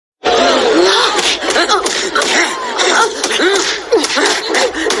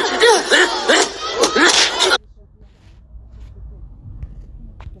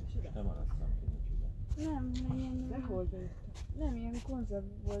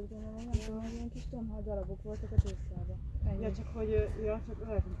gondolom, nem tudom, hogy ilyen kis tonhal darabok voltak a tésztában. Ja, csak hogy csak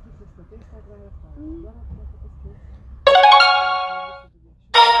lehet, hogy kifőzte a tésztát, rá aztán darabok, ez kész.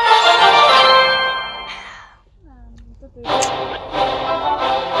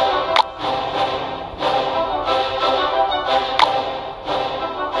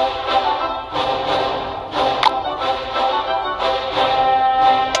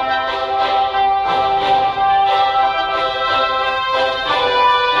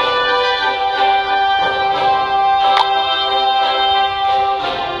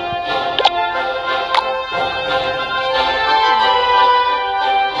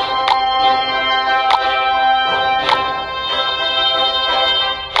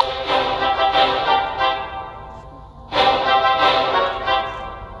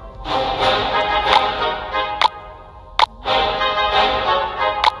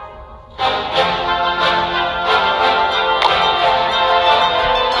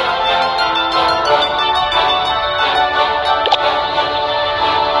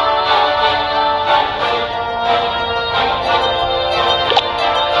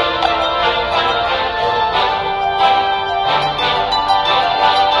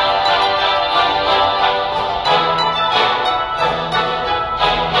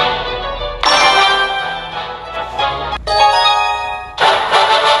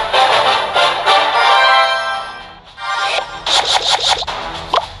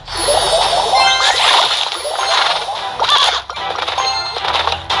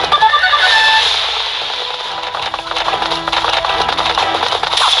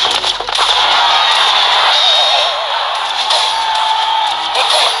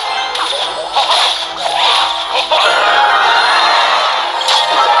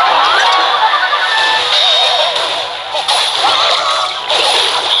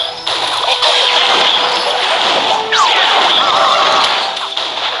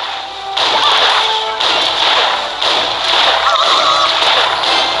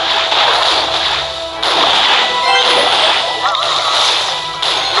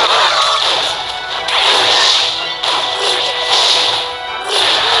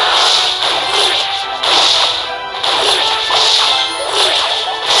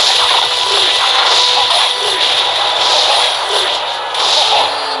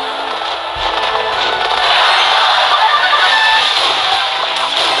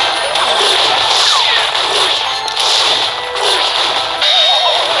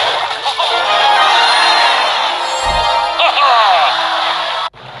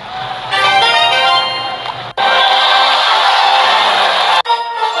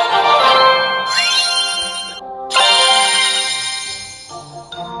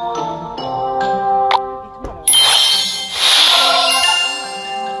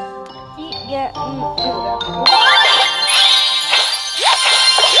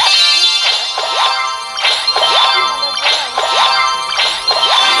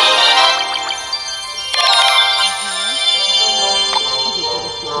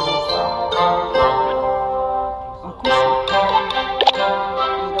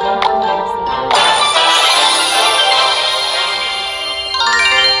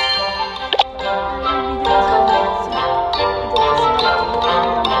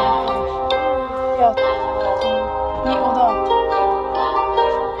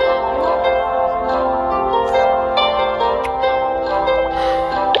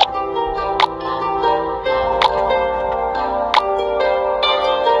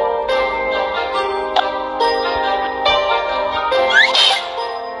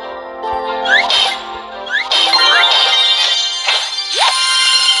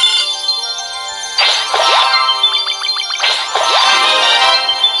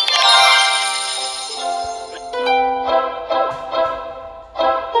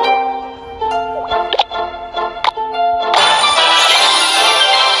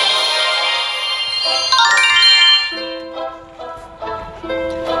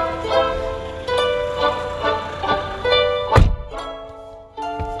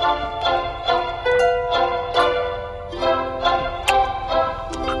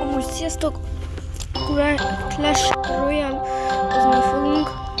 Sziasztok! Clash Royale-ozni fogunk.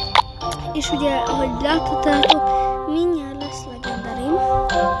 És ugye, ahogy láthatátok, mindjárt lesz legendarim.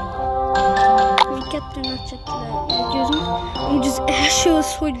 Mi 2 meccset legyőzünk. Úgy az első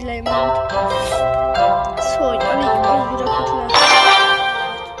az hogy lement. Az hogy alig rakott le.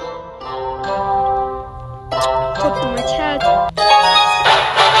 Kaptam egy hát.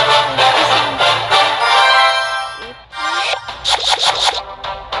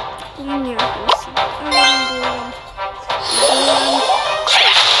 Mindjárt lesz.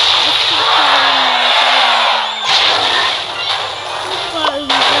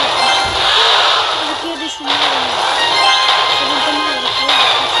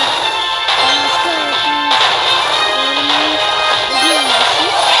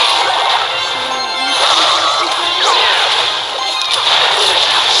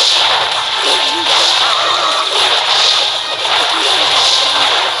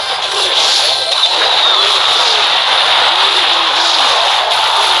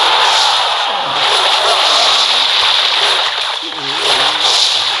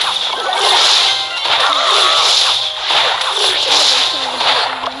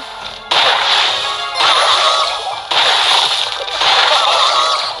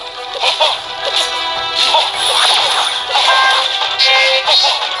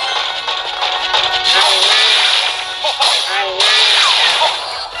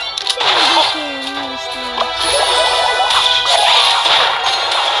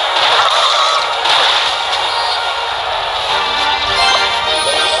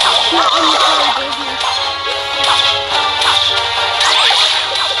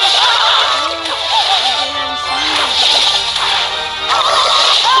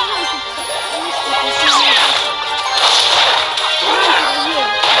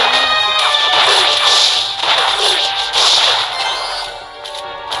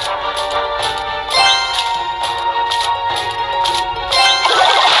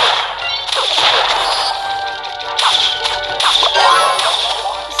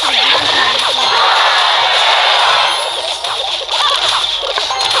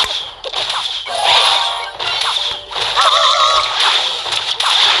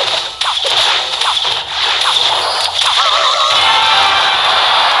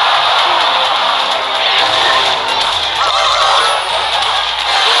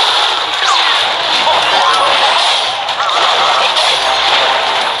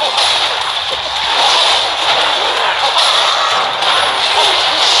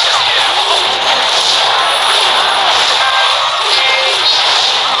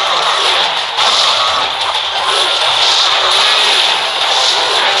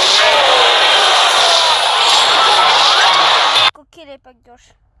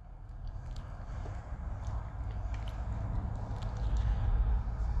 gyors.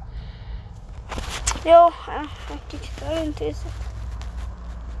 Jó, egy kicsit elintézek.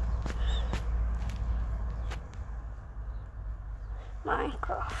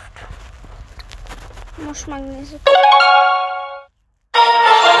 Minecraft. Most megnézzük.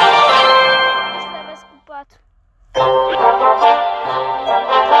 Most levesz kupát.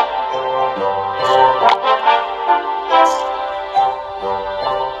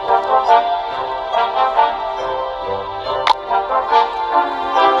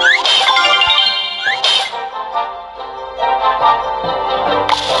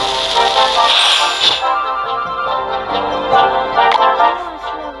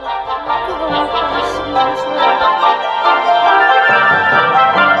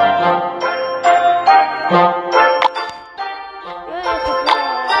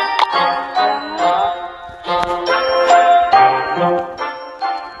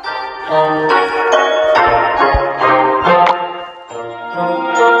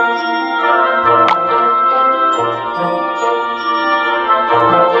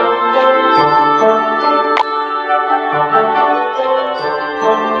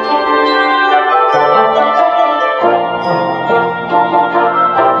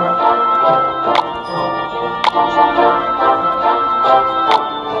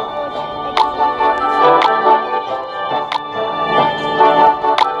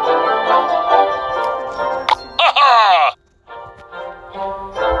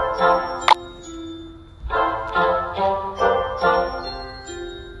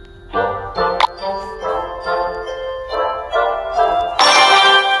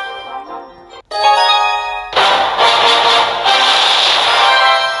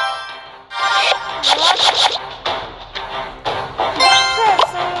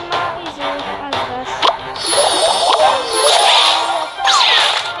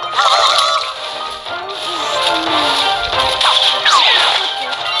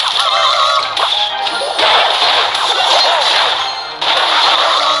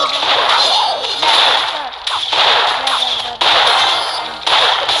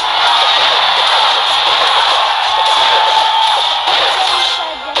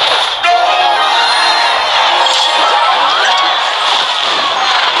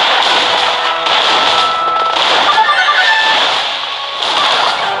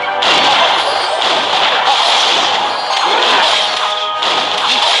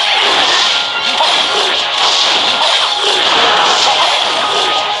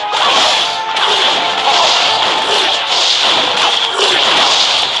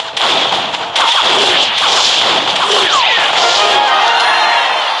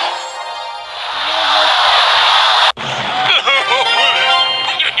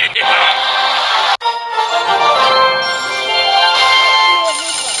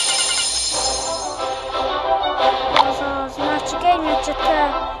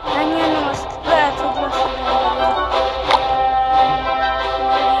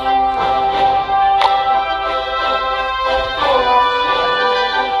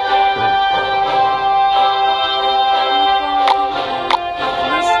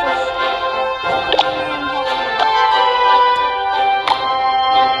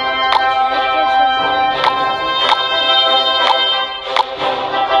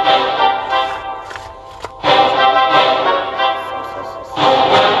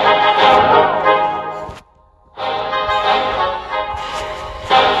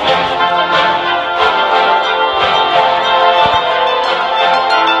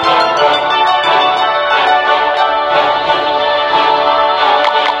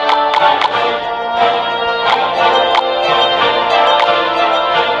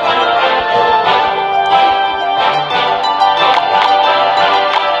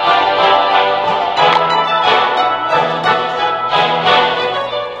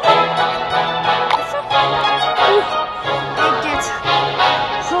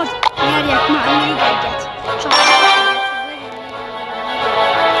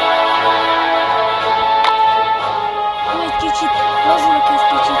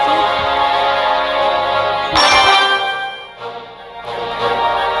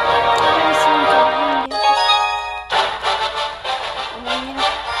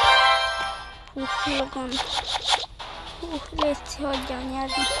 Léci, hagyjál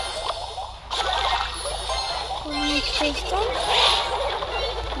nyerni. Akkor mit hoztam?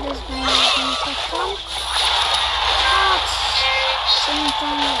 Részben megmutattam. Hát,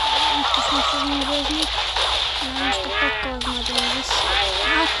 szerintem itt is meg fogunk győzni. Most a pakka az nagyon visz.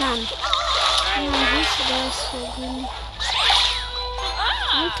 Hát nem visz, de ez fog vinni.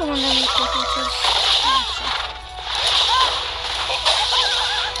 Nem tudom, hogy mit teszek, hogy nincs.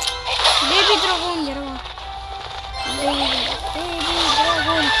 Baby Dragon, gyere van. Baby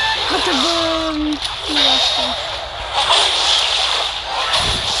Dragon. Hát ebben mi leszünk?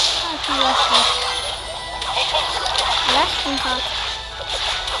 Hát mi leszünk? Leszünk hát.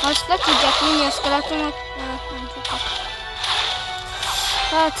 Ha azt le tudják vinni a skeletonak, nem tudják.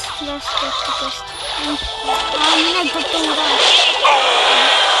 Hát, lesztettük ezt. Megdobtam rá.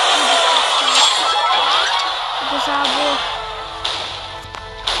 Igazából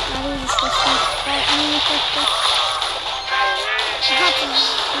már úgyis veszünk elműködtek. Hát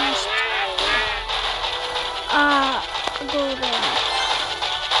most golden.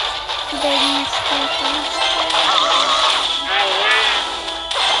 De egy most feltem.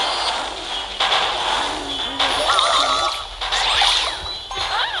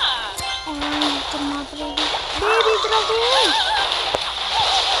 Baby Dragon!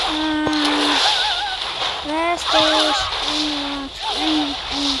 Vesztés! Ennyi.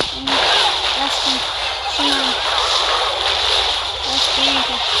 Vesztünk. Simán. Vesztünk.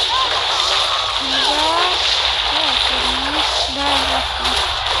 De vesztünk.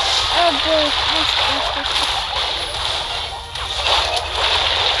 Ebből ezt vesztettük.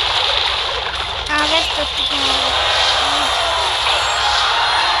 Vesztettük már.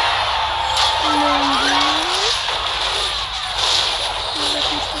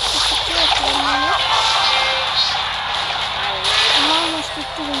 Most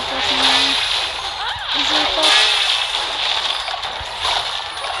itt tudunk történni. Ezeket.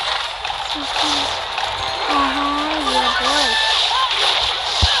 Aha, yeah boy.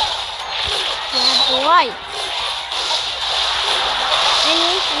 Yeah boy.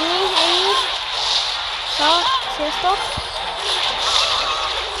 Ennyi. Szóval, sziasztok.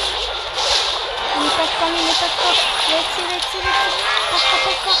 Mini pekka. Léci.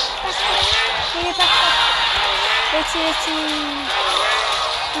 Pekka. Mini pekka. Léci.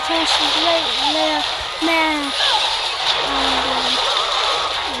 Itt most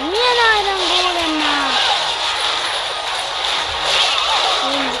milyen Iron Golem már?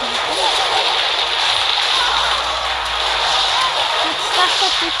 Hát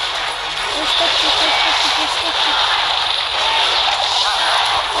vesztettük.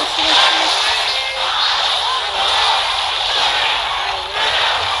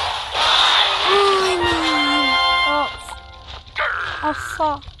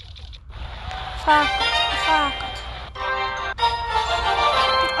 A fákat.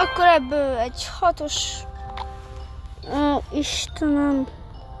 Akkor ebből egy 6-os. Istenem.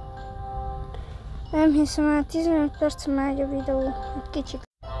 Nem hiszem, már 15 perc megy a videó. Egy kicsit.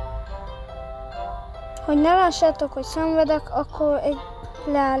 Hogy ne lássátok, hogy szenvedek, akkor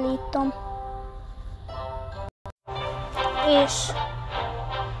leállítom. És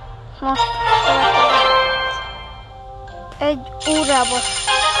most egy órába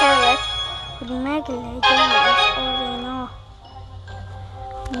kellett, hogy meglegyen az aréna.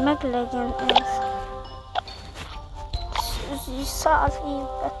 Meglegyen ez. 100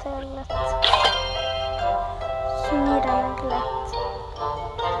 évbe tellett. És mire meglett?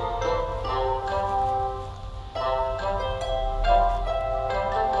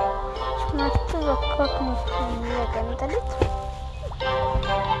 És már tudok kapni legendarit.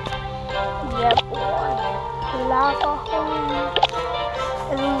 Yeah boy. Láva hol.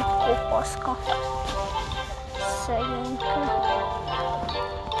 Ez egy kopaszka. Szegényke.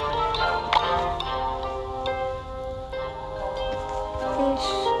 És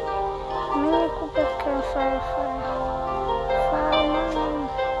mennyi kupát kell felfárolnom?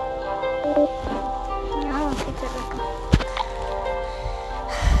 Nagyon kiterek.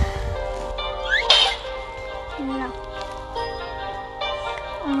 Na.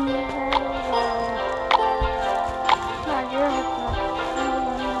 Már jöhetnek.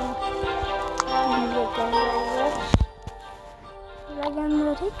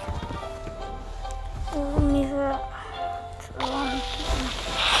 Legendarik. Mivel van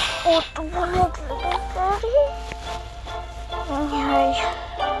ott van egy legendari. Jaj.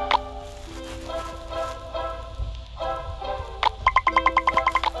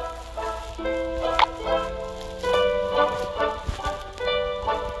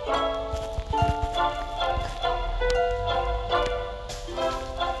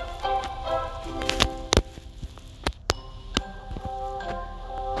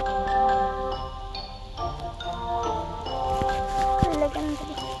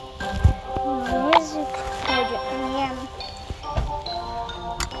 Nézzük, hogy milyen.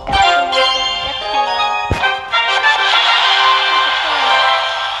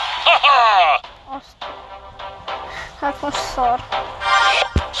 Azt. Hát most szar.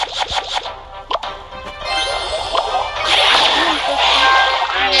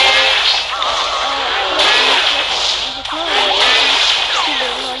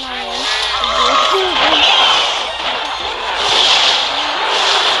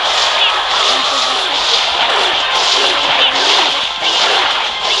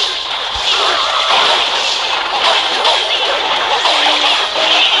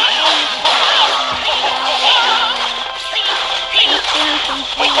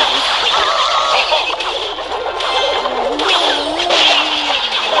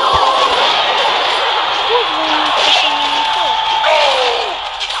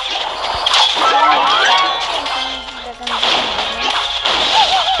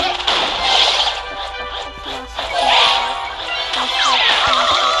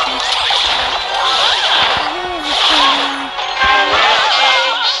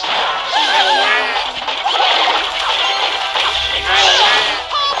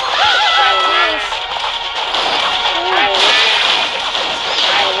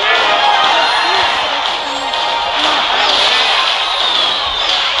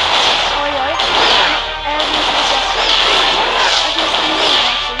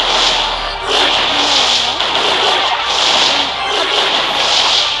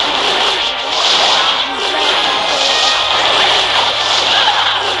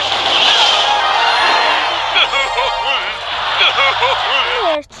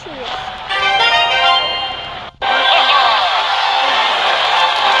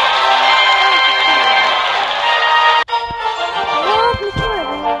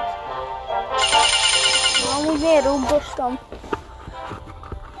 voltam.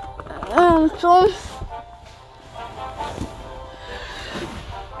 Nem tudom.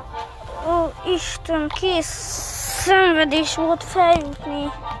 Ó, Isten, kész szenvedés volt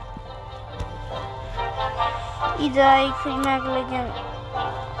feljutni idáig, hogy meglegyen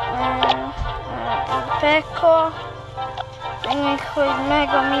Pekka, meg hogy meg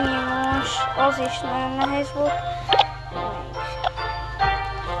a minimumos, az is nagyon nehéz volt.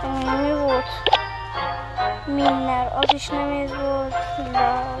 Még mi volt? Minner, az is nehéz volt,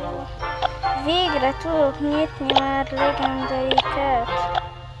 de végre tudok nyitni már legendariket.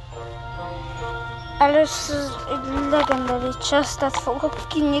 Először egy legendary chestet fogok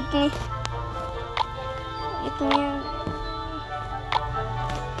kinyitni. Itt milyen...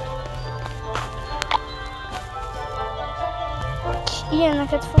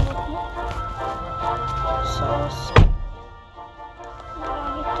 Ilyeneket fogok nyitni. Szóval...